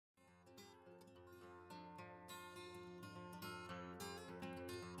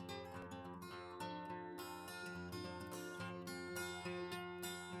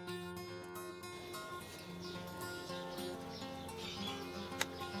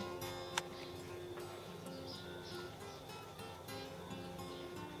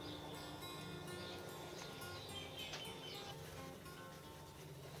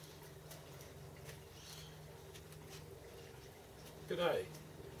G'day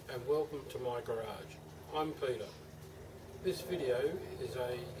and welcome to my garage. I'm Peter. This video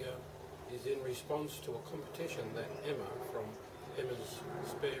is in response to a competition that Emma from Emma's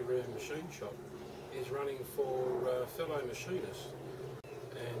Spareroom Machineshop is running for fellow machinists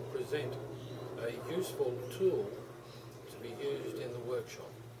and present a useful tool to be used in the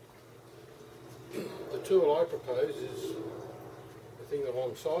workshop. The tool I propose is the thing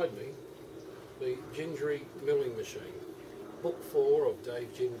alongside me, the Gingery milling machine. Book 4 of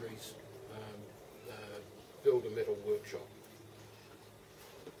Dave Gingery's Build a Metal Workshop.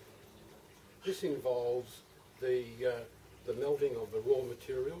 This involves the melting of the raw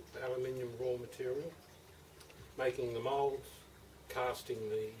material, the aluminium raw material, making the moulds, casting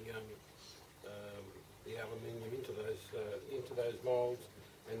the aluminium into those moulds,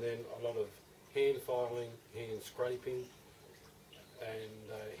 and then a lot of hand filing, hand scraping,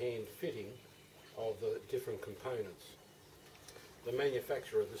 and hand fitting of the different components. The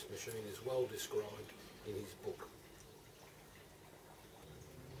manufacturer of this machine is well described in his book.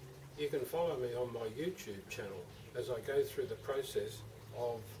 You can follow me on my YouTube channel as I go through the process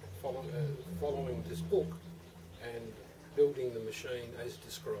of following this book and building the machine as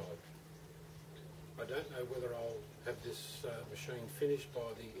described. I don't know whether I'll have this machine finished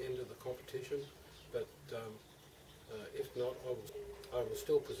by the end of the competition, but if not, I will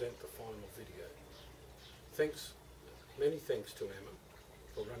still present the final video. Many thanks to Emma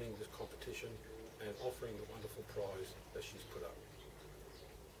for running this competition and offering the wonderful prize that she's put up.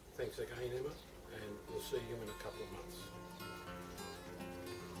 Thanks again, Emma, and we'll see you in a couple of months.